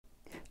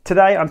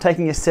Today I'm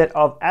taking a set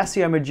of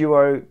Assioma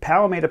DUO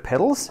power meter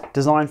pedals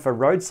designed for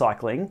road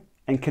cycling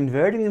and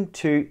converting them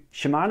to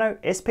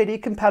Shimano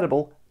SPD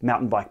compatible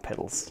mountain bike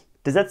pedals.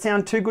 Does that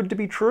sound too good to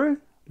be true?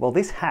 Well,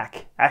 this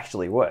hack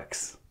actually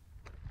works.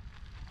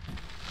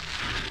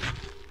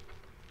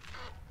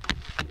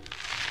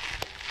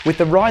 With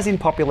the rise in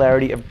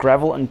popularity of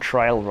gravel and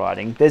trail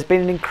riding, there's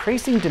been an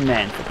increasing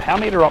demand for power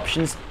meter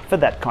options for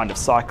that kind of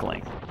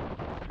cycling.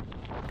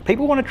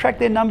 People want to track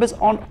their numbers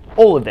on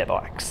all of their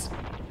bikes.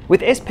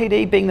 With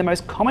SPD being the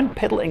most common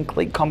pedal and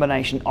cleat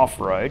combination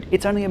off-road,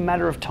 it's only a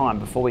matter of time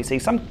before we see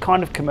some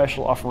kind of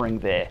commercial offering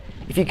there.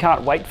 If you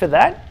can't wait for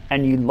that,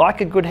 and you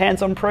like a good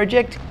hands-on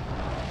project,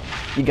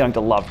 you're going to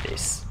love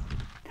this.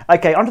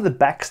 Okay, onto the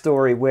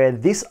backstory where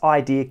this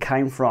idea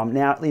came from.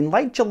 Now, in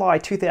late July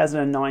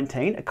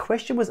 2019, a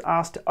question was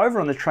asked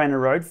over on the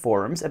TrainerRoad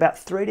forums about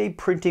 3D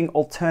printing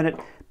alternate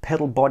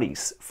pedal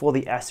bodies for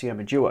the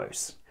Assioma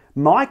DUOs.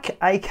 Mike,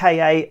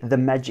 aka the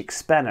Magic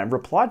Spanner,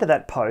 replied to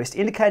that post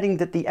indicating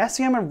that the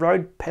Assioma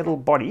road pedal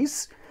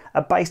bodies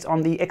are based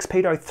on the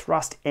Xpedo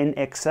Thrust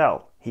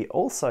NXL. He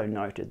also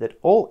noted that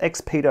all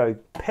Xpedo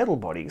pedal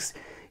bodies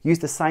use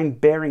the same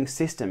bearing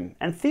system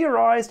and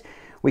theorized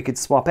we could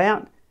swap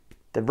out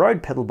the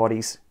road pedal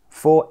bodies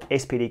for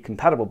SPD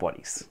compatible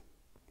bodies.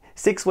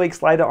 6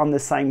 weeks later on the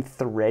same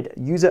thread,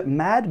 user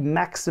Mad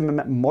Maximum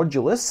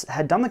Modulus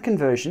had done the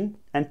conversion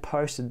and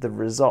posted the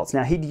results.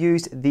 Now he'd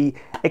used the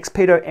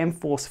Xpedo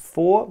M-Force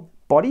 4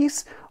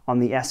 bodies on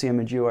the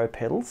Assioma DUO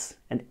pedals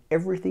and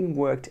everything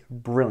worked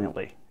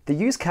brilliantly. The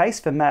use case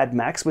for Mad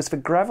Max was for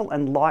gravel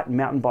and light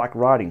mountain bike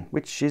riding,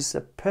 which is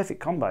a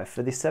perfect combo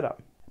for this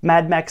setup.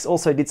 Mad Max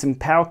also did some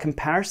power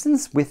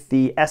comparisons with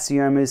the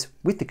Assiomas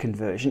with the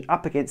conversion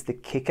up against the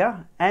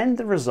Kicker, and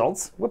the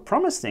results were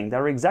promising. They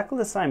were exactly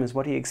the same as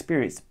what he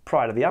experienced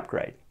prior to the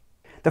upgrade.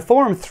 The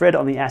forum thread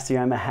on the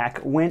Assioma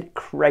hack went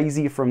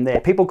crazy from there.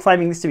 People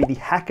claiming this to be the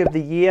hack of the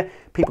year,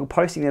 people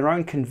posting their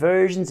own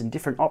conversions and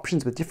different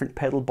options with different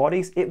pedal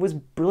bodies. It was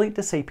brilliant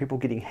to see people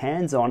getting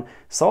hands-on,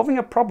 solving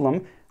a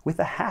problem with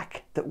a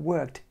hack that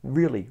worked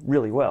really,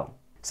 really well.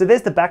 So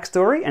there's the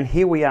backstory, and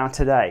here we are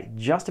today,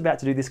 just about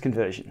to do this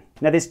conversion.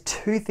 Now there's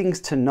two things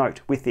to note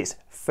with this.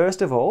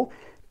 First of all,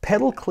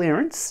 pedal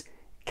clearance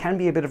can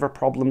be a bit of a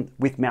problem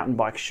with mountain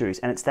bike shoes,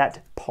 and it's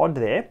that pod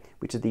there,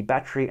 which is the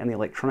battery and the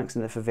electronics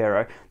in the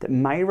Favero, that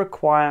may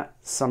require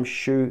some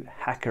shoe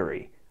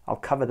hackery. I'll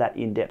cover that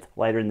in depth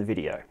later in the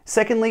video.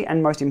 Secondly,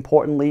 and most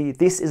importantly,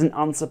 this is an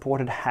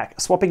unsupported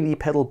hack. Swapping the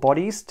pedal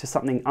bodies to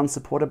something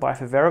unsupported by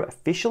Favero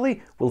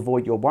officially will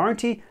void your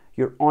warranty.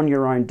 You're on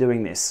your own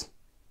doing this.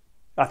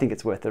 I think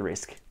it's worth the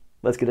risk.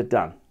 Let's get it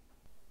done.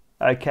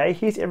 Okay,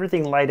 here's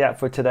everything laid out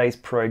for today's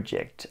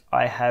project.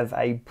 I have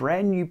a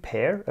brand new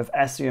pair of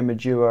Assioma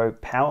DUO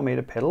power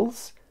meter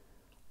pedals.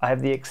 I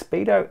have the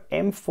Xpedo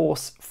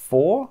M-Force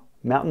 4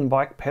 mountain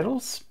bike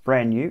pedals,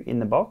 brand new in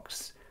the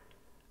box.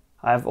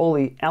 I have all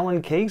the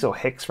Allen keys or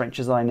hex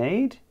wrenches I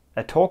need,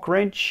 a torque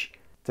wrench,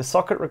 the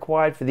socket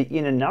required for the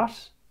inner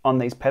nut on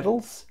these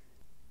pedals,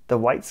 the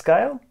weight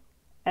scale,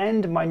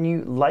 and my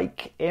new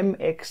Lake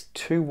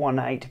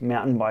MX218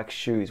 mountain bike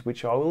shoes,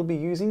 which I will be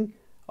using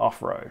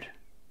off-road.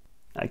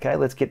 Okay,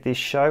 let's get this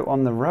show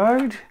on the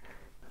road.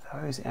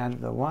 Those out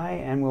of the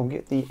way, and we'll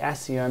get the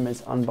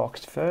Assiomas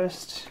unboxed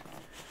first.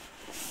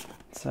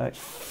 So,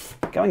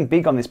 going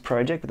big on this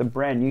project with a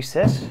brand new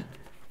set.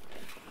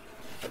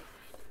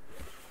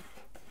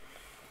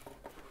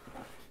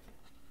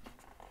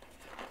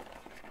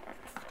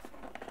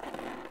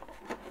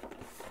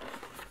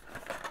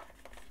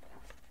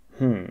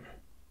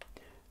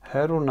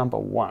 Hurdle number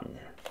 1.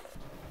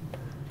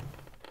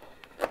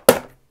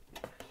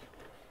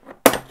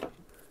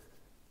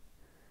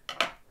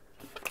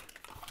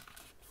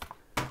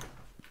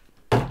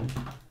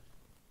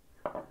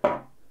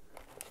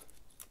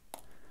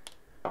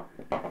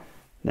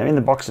 Now in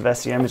the box of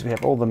Assiomas we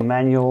have all the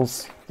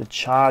manuals, the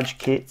charge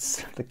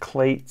kits, the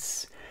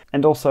cleats,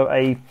 and also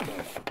a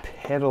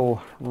pedal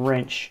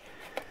wrench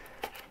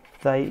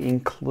they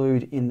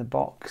include in the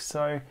box.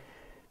 So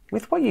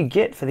with what you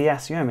get for the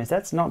Assiomas,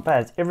 that's not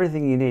bad. It's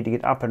everything you need to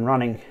get up and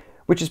running,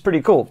 which is pretty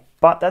cool.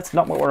 But that's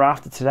not what we're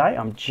after today.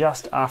 I'm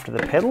just after the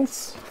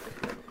pedals.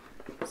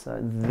 So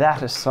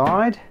that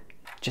aside,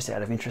 just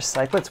out of interest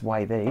sake, let's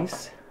weigh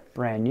these.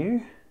 Brand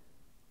new.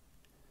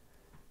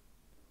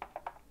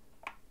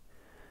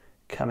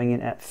 Coming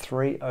in at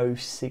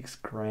 306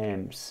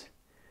 grams.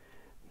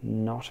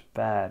 Not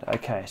bad.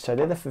 Okay, so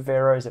they're the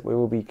Faveros that we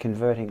will be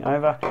converting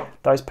over.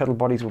 Those pedal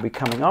bodies will be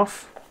coming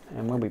off,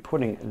 and we'll be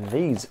putting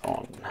these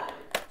on.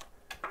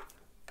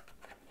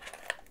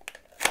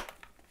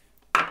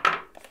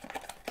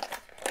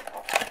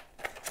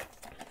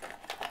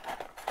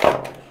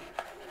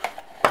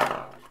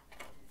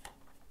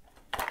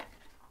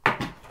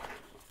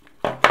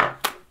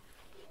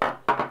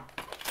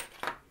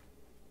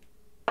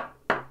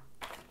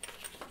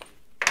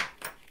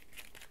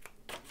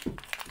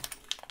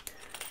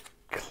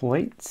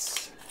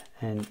 Cleats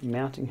and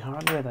mounting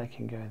hardware, they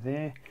can go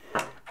there.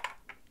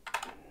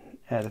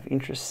 Out of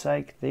interest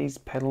sake, these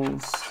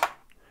pedals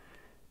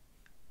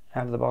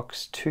out of the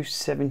box,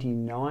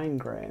 279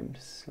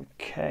 grams.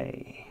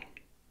 Okay.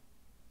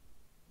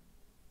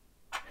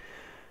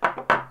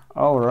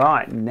 All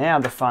right, now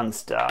the fun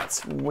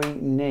starts. We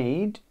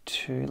need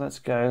to, let's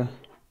go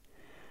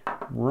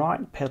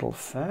right pedal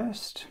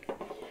first.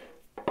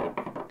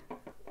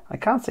 I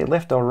can't see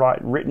left or right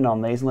written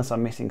on these unless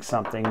I'm missing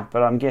something,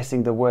 but I'm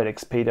guessing the word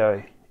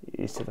Xpedo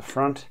is to the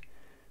front.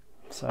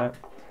 So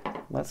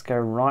let's go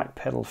right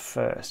pedal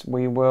first.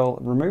 We will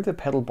remove the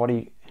pedal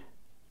body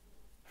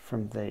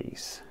from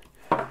these.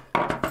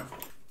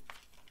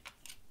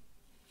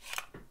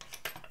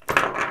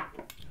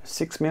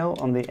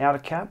 6mm on the outer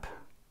cap.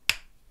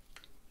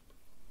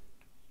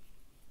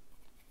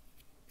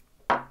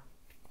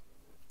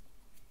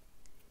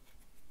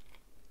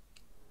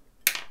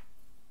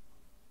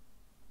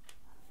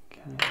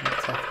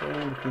 That's off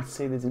there. You can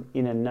see there's an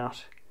inner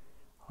nut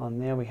on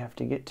there we have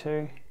to get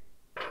to.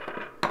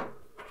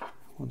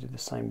 We'll do the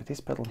same with this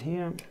pedal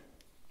here.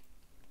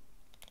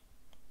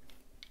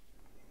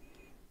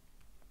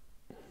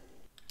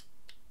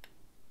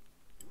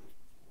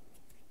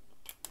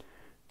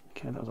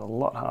 Okay, that was a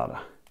lot harder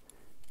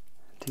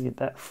to get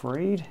that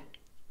freed.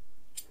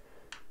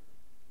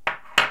 Okay,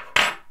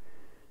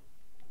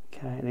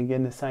 and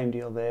again the same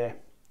deal there,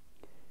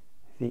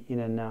 the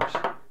inner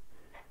nut.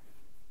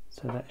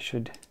 So that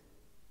should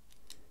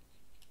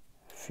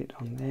fit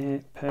on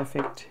there,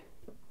 perfect.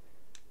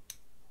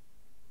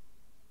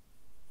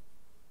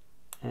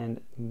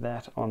 And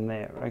that on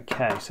there.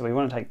 Okay, so we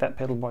want to take that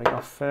pedal body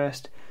off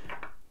first.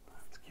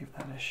 Let's give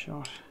that a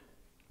shot.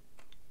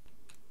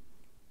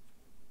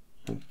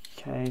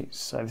 Okay,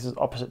 so this is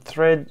opposite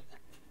thread.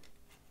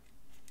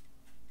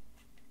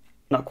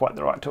 Not quite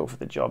the right tool for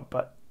the job,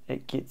 but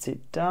it gets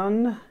it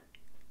done.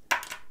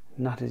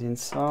 Nut is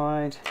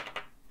inside.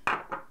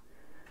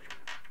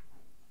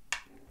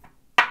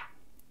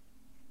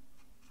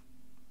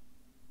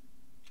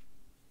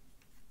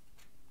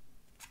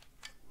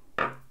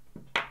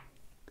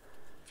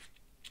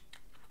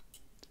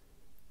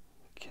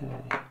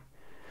 Okay,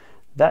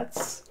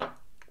 that's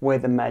where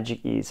the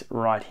magic is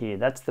right here.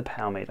 That's the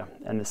power meter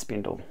and the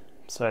spindle.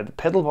 So the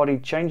pedal body,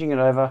 changing it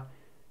over,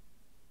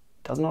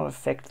 does not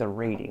affect the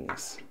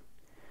readings.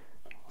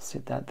 I'll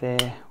set that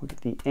there. We'll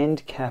get the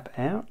end cap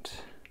out.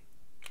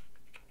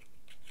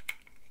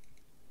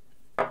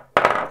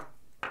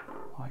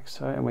 Like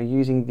so, and we're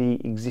using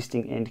the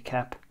existing end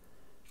cap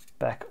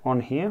back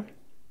on here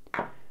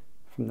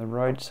from the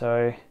road.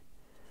 So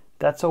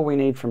that's all we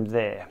need from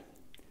there.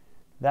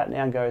 That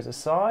now goes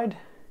aside.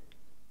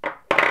 We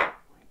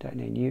don't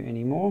need you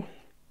anymore.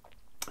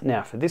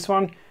 Now for this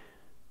one,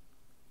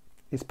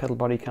 this pedal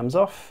body comes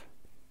off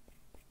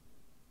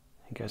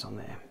and goes on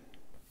there.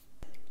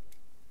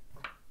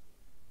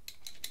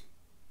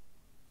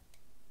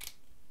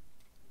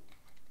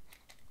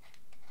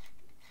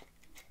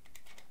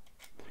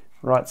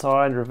 Right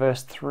side,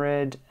 reverse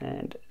thread,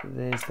 and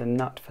there's the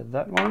nut for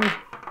that one.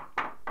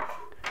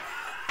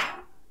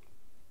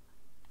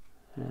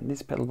 And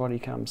this pedal body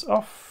comes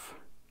off.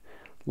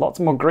 Lots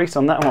more grease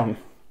on that one.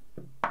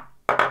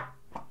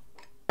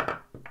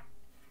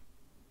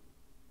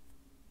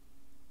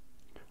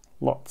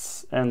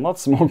 Lots and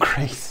lots more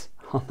grease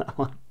on that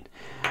one.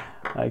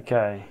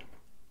 Okay.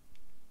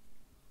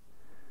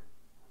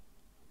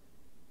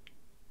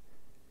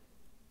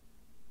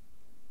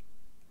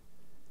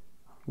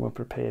 We'll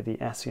prepare the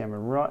Assioma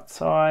right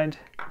side.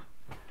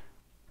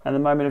 And the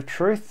moment of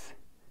truth.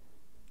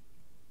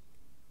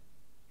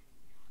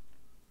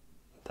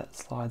 That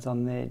slides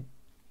on there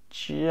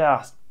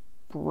just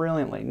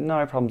brilliantly,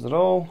 no problems at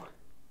all.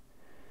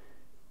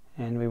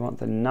 And we want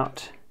the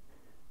nut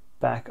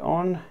back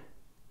on.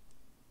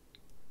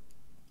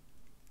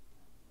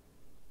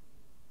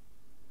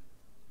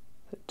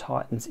 It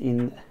tightens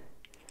in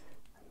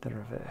the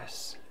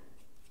reverse.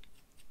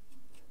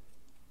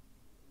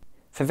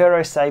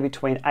 Favero say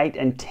between 8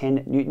 and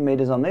 10 Newton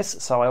meters on this,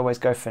 so I always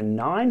go for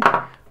 9,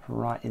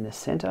 right in the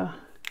center.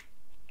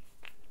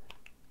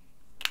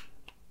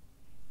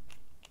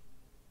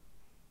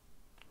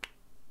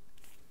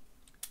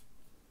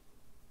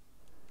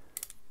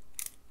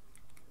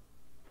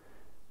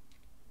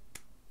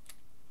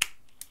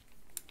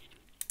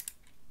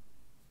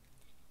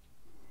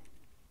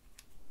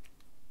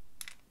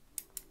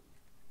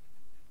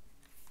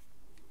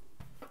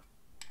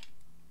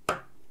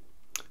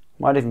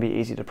 Might even be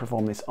easy to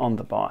perform this on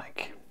the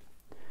bike.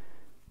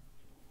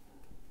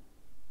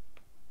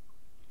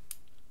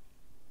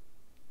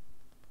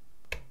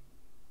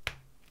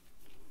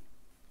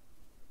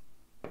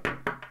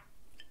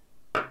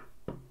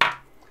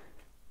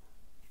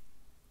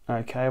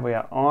 Okay, we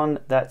are on.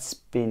 That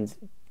spins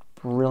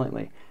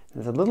brilliantly.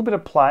 There's a little bit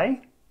of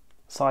play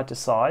side to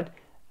side,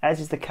 as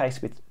is the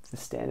case with the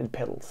standard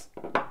pedals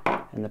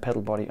and the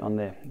pedal body on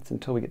there. It's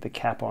until we get the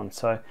cap on.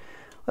 So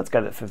let's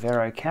go to the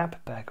Favero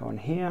cap back on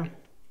here.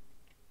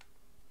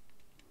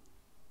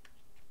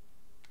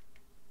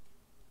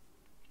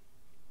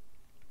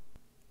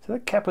 So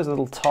that cap was a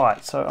little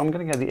tight, so I'm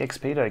going to go the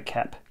Xpedo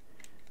cap.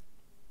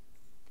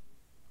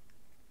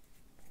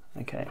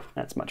 Okay,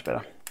 that's much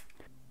better.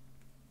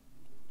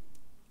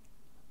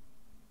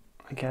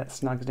 Okay, it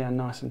snugs down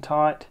nice and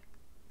tight.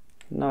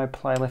 No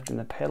play left in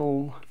the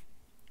pedal.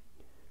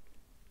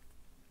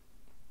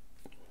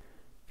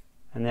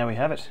 And there we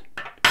have it.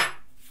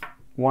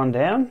 One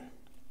down,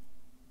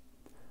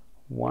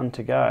 one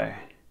to go.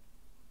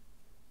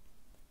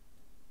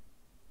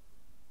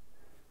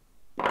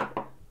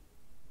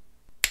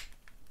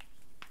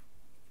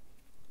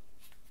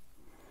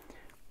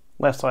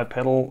 Left side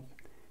pedal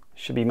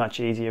should be much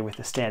easier with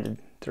the standard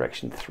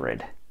direction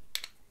thread.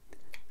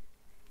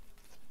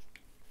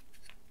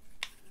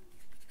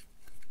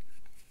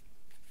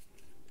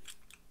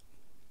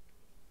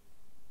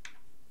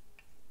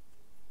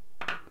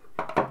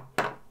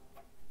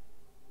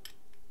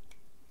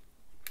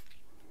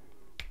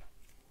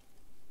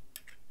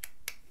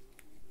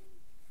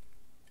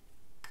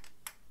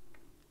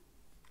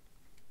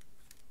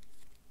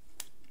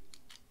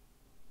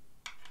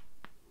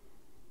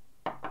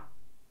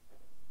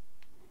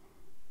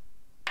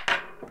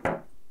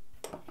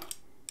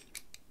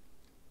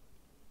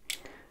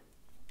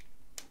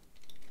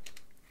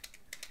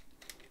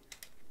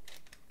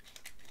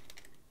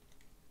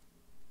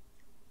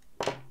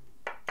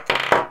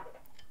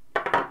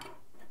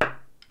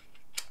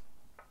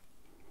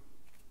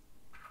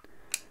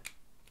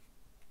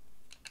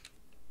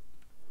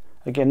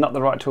 Again, not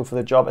the right tool for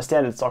the job. A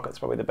standard socket's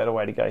probably the better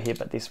way to go here,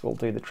 but this will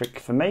do the trick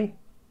for me.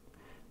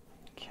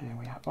 Okay,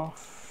 we are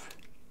off.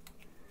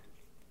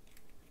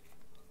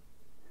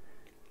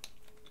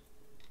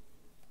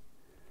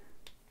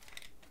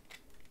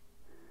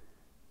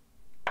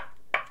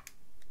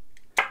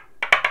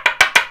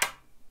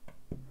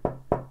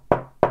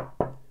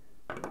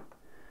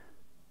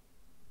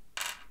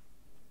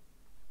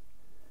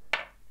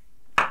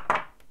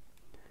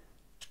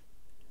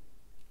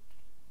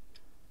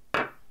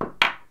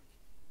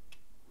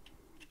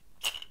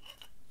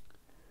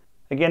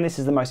 Again, this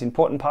is the most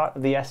important part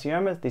of the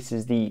Assioma. This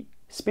is the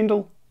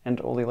spindle and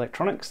all the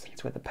electronics.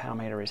 It's where the power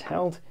meter is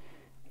held.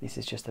 This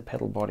is just the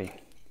pedal body.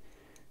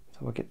 So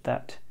we'll get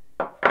that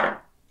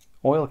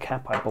oil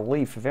cap, I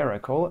believe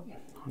Favero call it,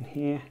 on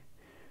here.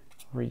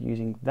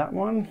 Reusing that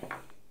one.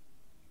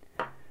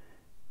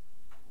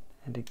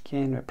 And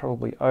again, we're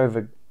probably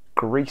over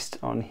greased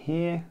on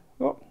here.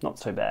 Oh, not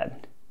so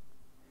bad.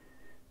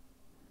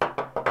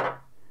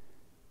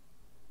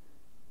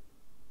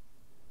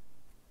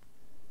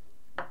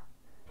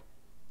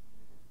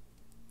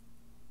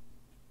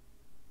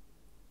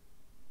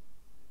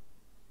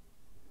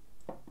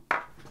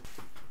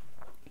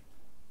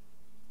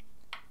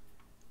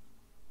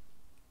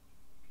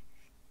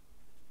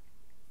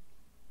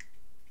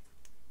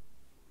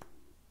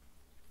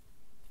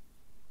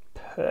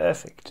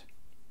 Perfect.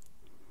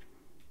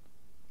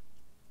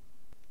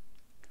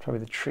 Probably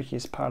the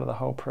trickiest part of the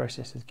whole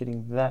process is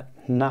getting that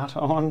nut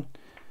on.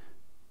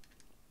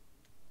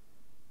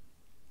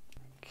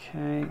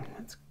 Okay,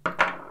 that's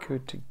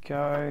good to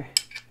go.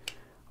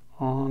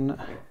 On.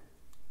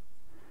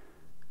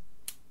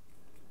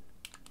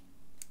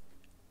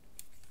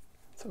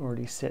 It's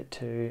already set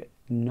to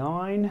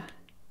 9.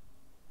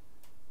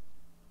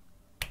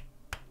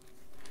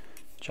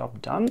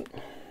 Job done.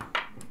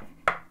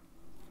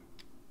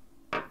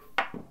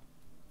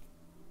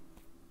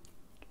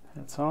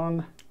 That's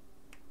on.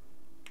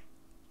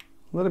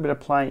 A little bit of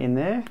play in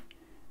there.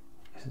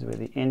 This is where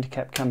the end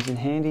cap comes in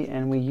handy,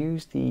 and we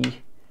use the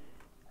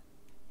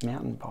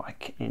mountain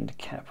bike end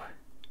cap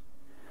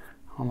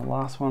on the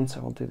last one, so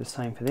we'll do the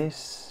same for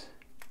this.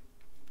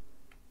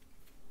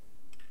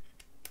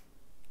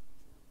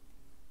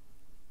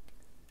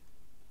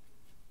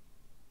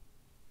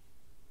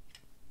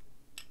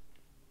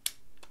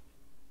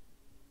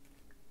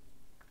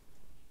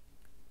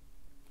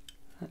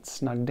 That's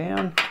snug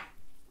down.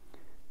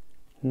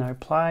 No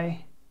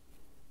play,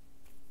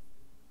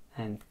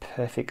 and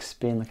perfect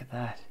spin. Look at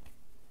that.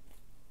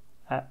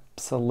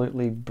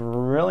 Absolutely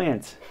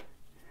brilliant.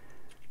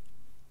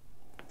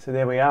 So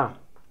there we are.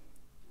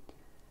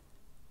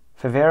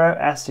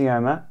 Favero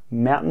Assioma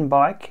mountain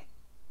bike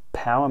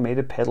power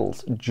meter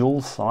pedals,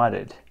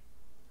 dual-sided.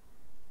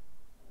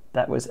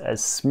 That was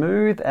as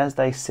smooth as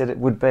they said it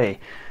would be.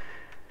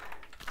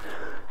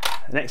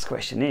 The next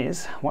question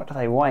is, what do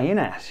they weigh in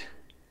at?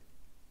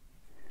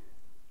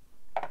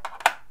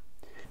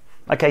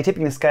 Okay,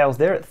 tipping the scales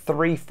there at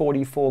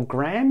 344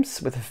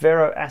 grams with the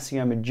Favero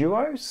Assioma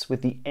Duos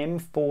with the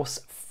M-Force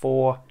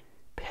 4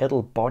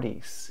 pedal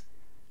bodies.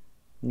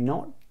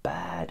 Not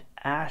bad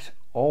at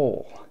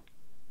all.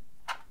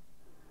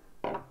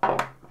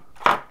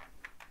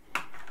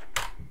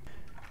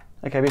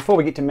 Okay, before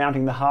we get to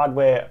mounting the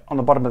hardware on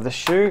the bottom of the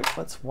shoe,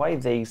 let's weigh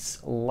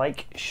these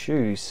Lake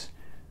shoes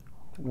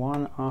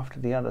one after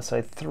the other.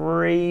 So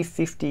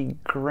 350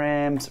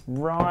 grams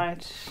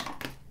right.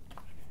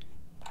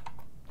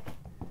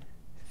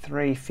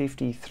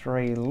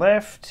 353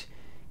 left,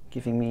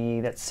 giving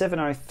me that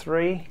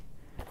 703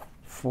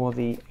 for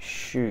the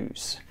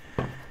shoes.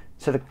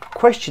 So the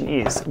question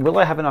is, will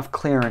I have enough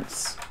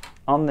clearance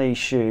on these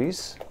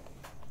shoes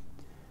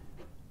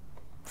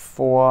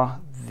for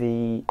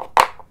the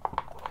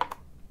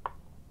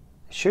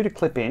shoe to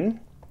clip in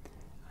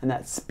and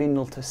that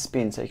spindle to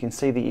spin. So you can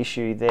see the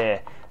issue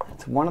there.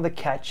 It's one of the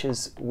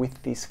catches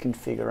with this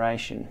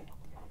configuration.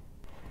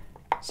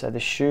 So the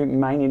shoe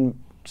may need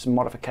some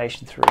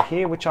modification through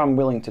here, which I'm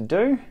willing to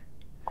do.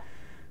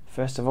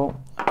 First of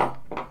all,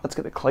 let's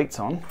get the cleats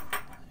on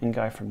and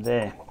go from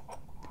there.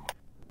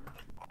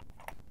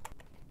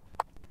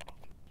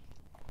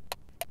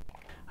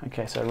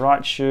 Okay, so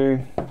right shoe,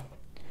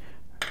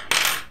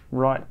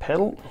 right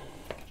pedal.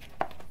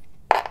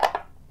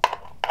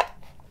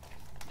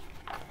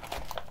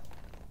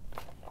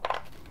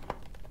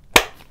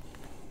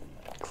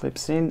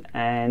 Clips in,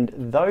 and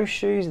those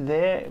shoes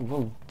there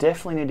will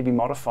definitely need to be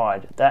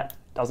modified. That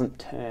doesn't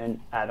turn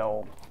at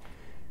all.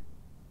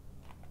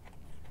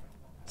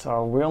 So I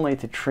will need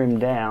to trim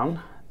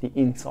down the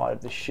inside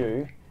of the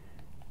shoe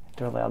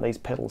to allow these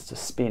pedals to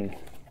spin.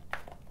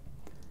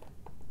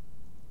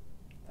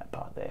 That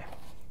part there.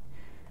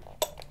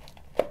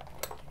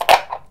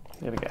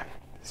 There we go.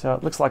 So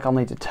it looks like I'll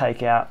need to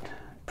take out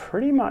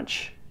pretty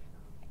much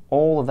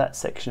all of that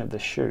section of the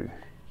shoe.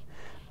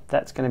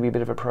 That's going to be a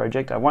bit of a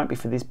project. It won't be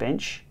for this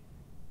bench.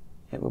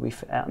 It will be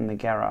for out in the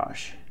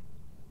garage.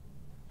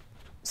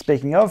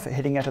 Speaking of,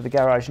 heading out to the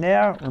garage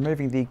now,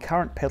 removing the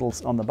current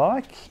pedals on the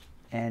bike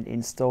and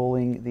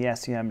installing the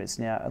Assiomas.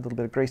 Now, a little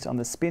bit of grease on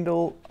the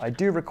spindle. I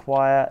do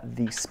require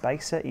the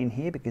spacer in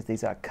here because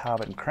these are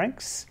carbon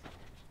cranks,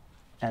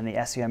 and the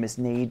Assiomas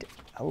need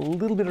a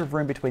little bit of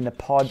room between the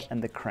pod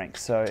and the crank,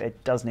 so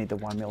it does need the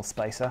 1mm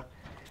spacer.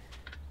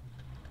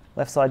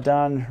 Left side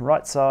done,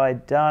 right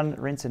side done,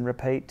 rinse and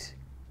repeat.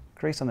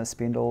 Grease on the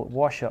spindle,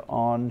 washer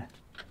on,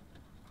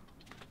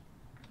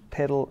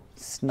 pedal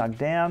snug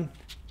down,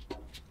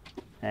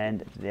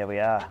 and there we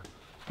are.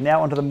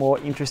 Now onto the more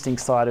interesting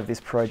side of this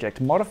project,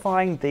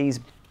 modifying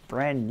these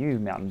brand new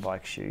mountain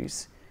bike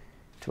shoes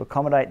to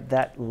accommodate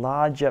that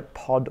larger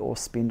pod or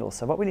spindle.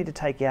 So what we need to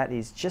take out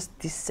is just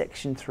this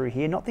section through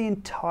here, not the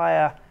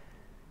entire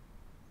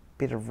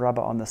bit of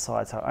rubber on the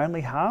side, so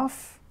only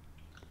half,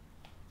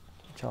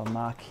 which I'll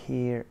mark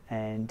here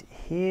and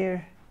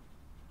here.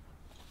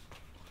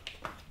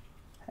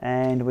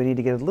 And we need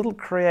to get a little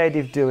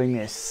creative doing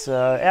this.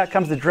 So out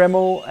comes the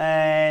Dremel,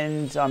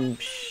 and I'm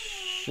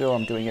sure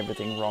I'm doing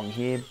everything wrong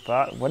here,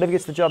 but whatever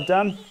gets the job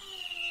done.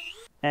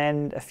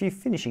 And a few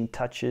finishing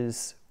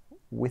touches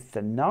with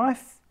the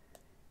knife,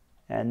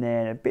 and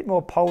then a bit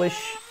more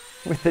polish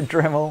with the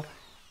Dremel,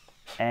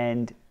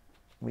 and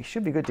we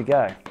should be good to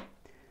go.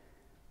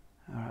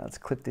 All right, let's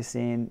clip this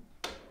in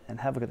and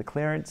have a look at the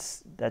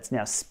clearance. That's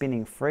now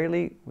spinning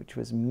freely, which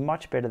was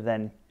much better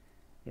than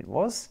it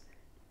was.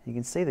 You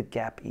can see the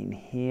gap in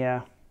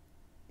here.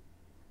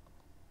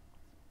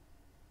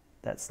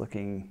 That's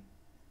looking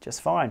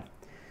just fine.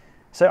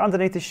 So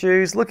underneath the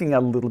shoes, looking a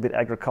little bit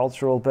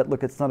agricultural, but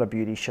look, it's not a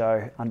beauty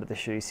show under the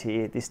shoes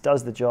here. This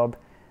does the job,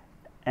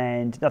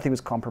 and nothing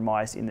was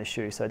compromised in the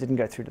shoe, so it didn't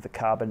go through to the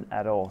carbon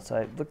at all.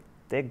 So look,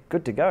 they're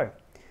good to go.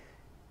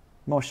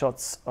 More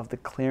shots of the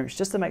clearance,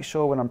 just to make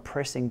sure when I'm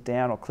pressing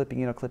down or clipping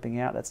in or clipping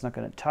out, that's not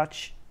going to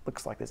touch.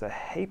 Looks like there's a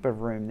heap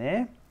of room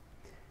there,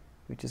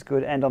 which is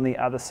good. And on the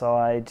other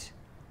side,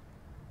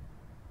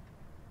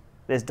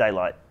 there's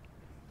daylight.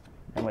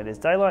 And where there's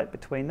daylight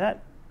between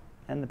that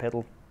and the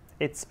pedal,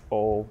 it's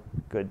all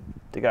good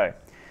to go.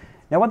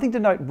 Now, one thing to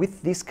note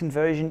with this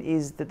conversion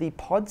is that the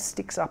pod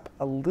sticks up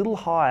a little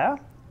higher,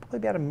 probably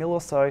about 1mm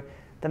or so,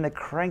 than the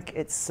crank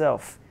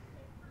itself.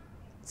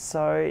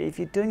 So if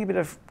you're doing a bit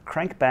of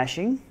crank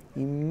bashing,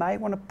 you may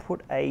want to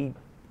put a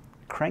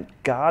crank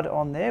guard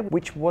on there,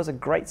 which was a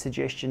great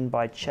suggestion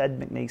by Chad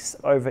McNeese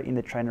over in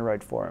the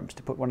TrainerRoad forums,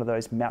 to put one of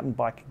those mountain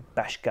bike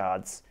bash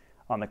guards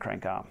on the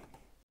crank arm.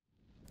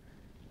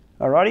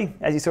 Alrighty,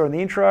 as you saw in the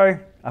intro,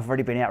 I've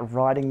already been out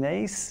riding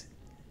these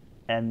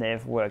and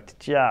they've worked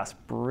just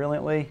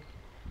brilliantly.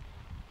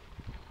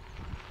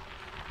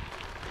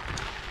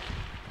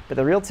 But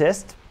the real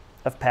test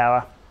of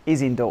power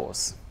is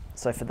indoors.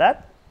 So for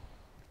that,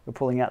 we're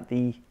pulling out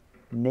the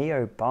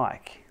Neo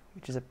bike,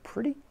 which is a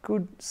pretty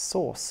good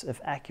source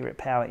of accurate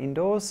power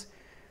indoors.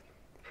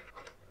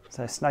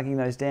 So snugging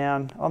those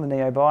down on the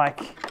Neo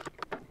bike,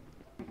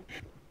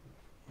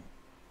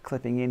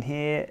 clipping in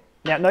here.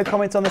 Now, no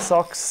comments on the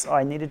socks.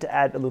 I needed to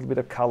add a little bit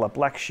of color.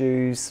 Black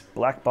shoes,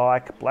 black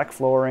bike, black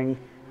flooring.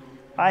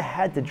 I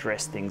had to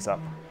dress things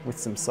up with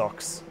some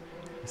socks.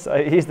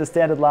 So here's the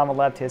standard Lama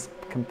lab test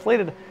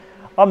completed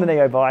on the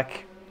Neo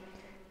bike.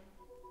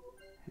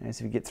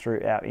 As we get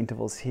through our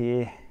intervals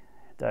here,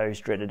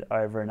 those dreaded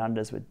over and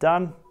unders were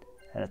done,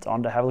 and it's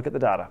on to have a look at the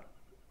data.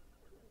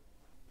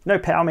 No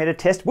power meter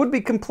test would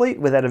be complete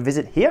without a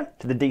visit here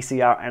to the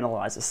DCR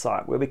Analyzer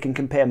site, where we can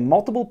compare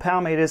multiple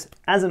power meters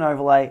as an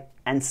overlay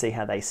and see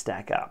how they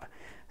stack up.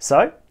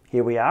 So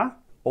here we are,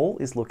 all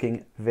is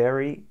looking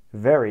very,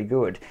 very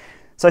good.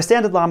 So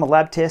standard Lama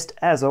lab test,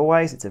 as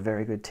always, it's a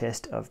very good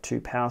test of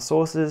two power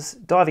sources.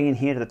 Diving in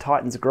here to the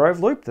Titans Grove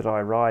loop that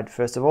I ride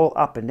first of all,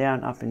 up and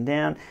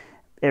down,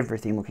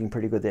 everything looking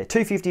pretty good there.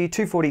 250,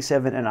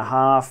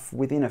 247.5,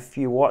 within a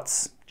few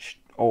watts,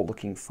 all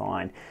looking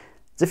fine.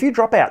 There's a few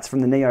dropouts from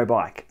the Neo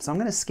bike, so I'm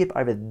going to skip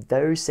over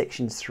those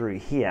sections through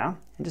here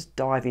and just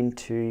dive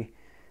into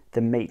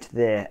the meat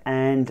there,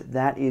 and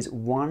that is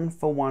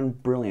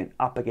 1-for-1 brilliant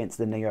up against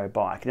the Neo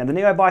bike. Now the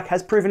Neo bike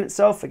has proven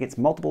itself against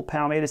multiple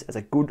power meters as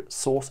a good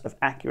source of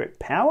accurate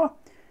power,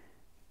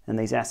 and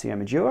these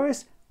Assioma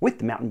Duos with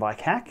the mountain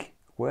bike hack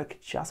work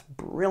just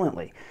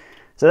brilliantly.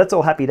 So that's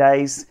all happy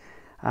days.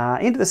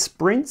 Into the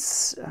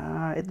sprints,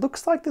 it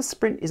looks like the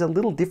sprint is a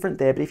little different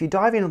there, but if you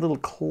dive in a little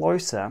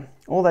closer,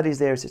 all that is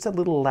there is it's a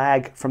little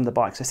lag from the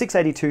bike. So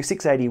 682,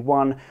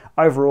 681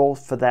 overall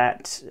for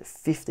that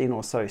 15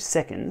 or so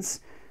seconds.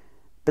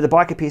 But the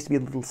bike appears to be a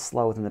little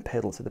slower than the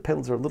pedals, so the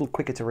pedals are a little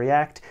quicker to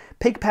react.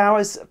 Peak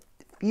power's a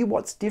few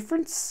watts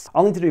difference.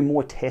 I'll need to do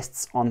more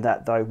tests on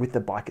that though with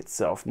the bike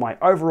itself. My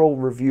overall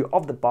review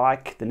of the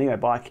bike, the Neo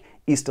bike,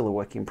 is still a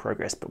work in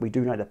progress, but we do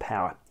know the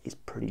power is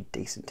pretty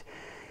decent.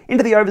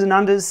 Into the overs and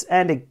unders,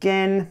 and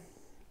again,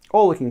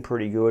 all looking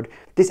pretty good.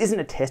 This isn't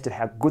a test of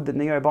how good the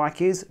Neo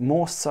bike is,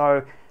 more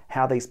so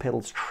how these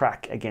pedals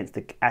track against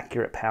the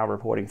accurate power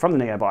reporting from the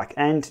Neo bike.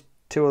 And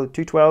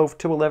 212,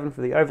 211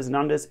 for the overs and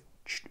unders,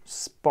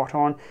 spot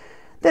on.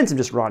 Then some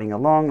just riding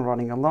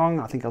along.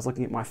 I think I was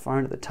looking at my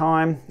phone at the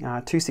time.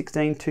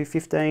 216,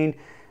 215,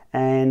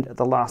 and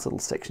the last little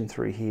section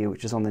through here,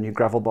 which is on the new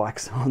gravel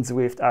bikes on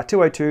Zwift.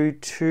 202,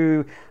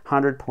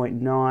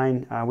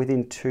 200.9,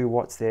 within 2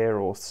 watts there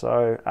or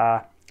so.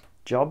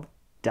 Job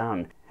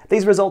done.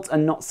 These results are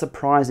not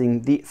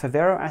surprising. The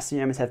Favero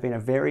Assiomas have been a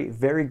very,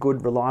 very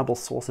good, reliable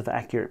source of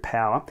accurate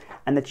power,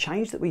 and the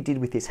change that we did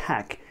with this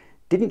hack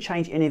didn't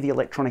change any of the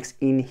electronics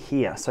in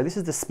here. So this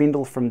is the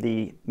spindle from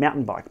the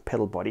mountain bike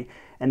pedal body,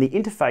 and the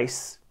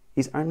interface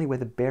is only where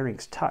the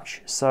bearings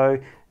touch. So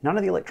none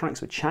of the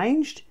electronics were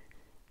changed,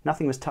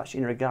 nothing was touched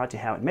in regard to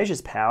how it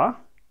measures power,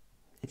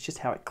 it's just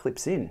how it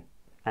clips in.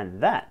 And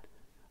that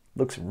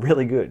looks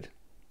really good.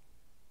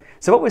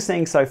 So what we're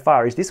seeing so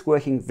far is this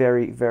working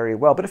very, very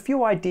well, but a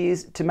few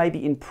ideas to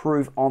maybe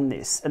improve on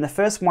this. And the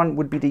first one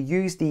would be to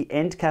use the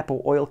end cap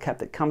or oil cap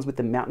that comes with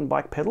the mountain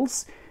bike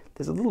pedals.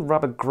 There's a little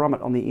rubber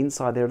grommet on the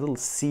inside there, a little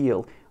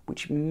seal,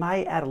 which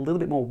may add a little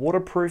bit more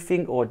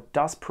waterproofing or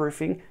dust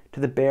proofing to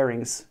the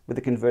bearings with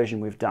the conversion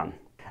we've done.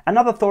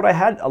 Another thought I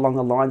had along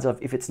the lines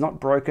of if it's not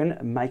broken,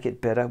 make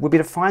it better, would be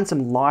to find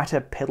some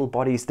lighter pedal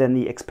bodies than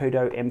the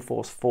Xpedo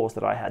M-Force 4s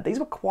that I had. These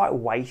were quite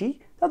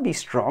weighty, they'd be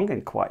strong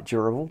and quite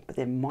durable, but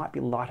there might be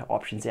lighter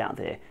options out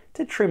there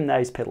to trim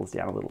those pedals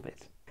down a little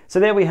bit. So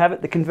there we have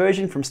it, the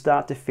conversion from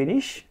start to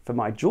finish for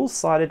my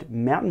dual-sided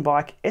mountain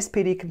bike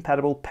SPD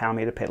compatible power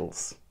meter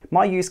pedals.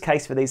 My use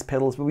case for these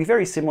pedals will be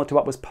very similar to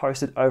what was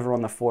posted over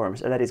on the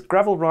forums, and that is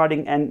gravel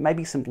riding and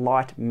maybe some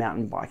light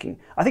mountain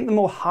biking. I think the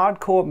more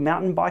hardcore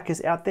mountain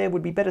bikers out there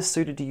would be better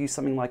suited to use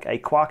something like a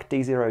Quark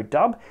D0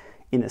 dub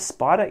in the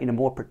Spider in a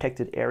more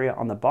protected area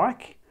on the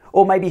bike,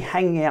 or maybe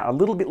hanging out a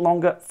little bit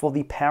longer for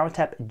the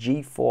PowerTap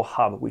G4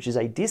 hub, which is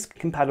a disc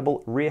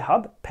compatible rear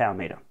hub power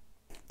meter.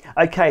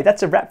 Okay,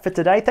 that's a wrap for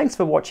today. Thanks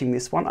for watching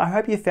this one. I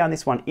hope you found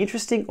this one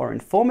interesting or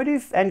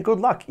informative, and good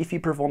luck if you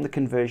perform the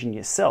conversion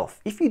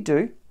yourself. If you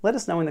do, let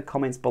us know in the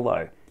comments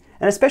below.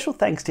 And a special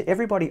thanks to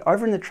everybody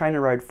over in the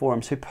TrainerRoad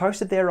forums who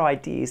posted their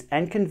ideas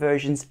and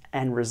conversions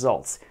and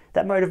results.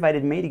 That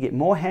motivated me to get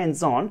more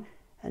hands-on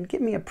and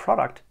get me a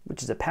product,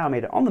 which is a power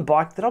meter on the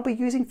bike that I'll be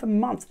using for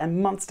months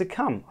and months to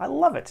come. I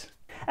love it.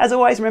 As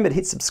always, remember to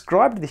hit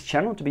subscribe to this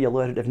channel to be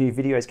alerted of new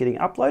videos getting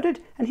uploaded,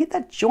 and hit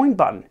that join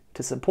button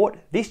to support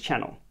this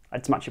channel.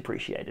 It's much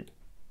appreciated.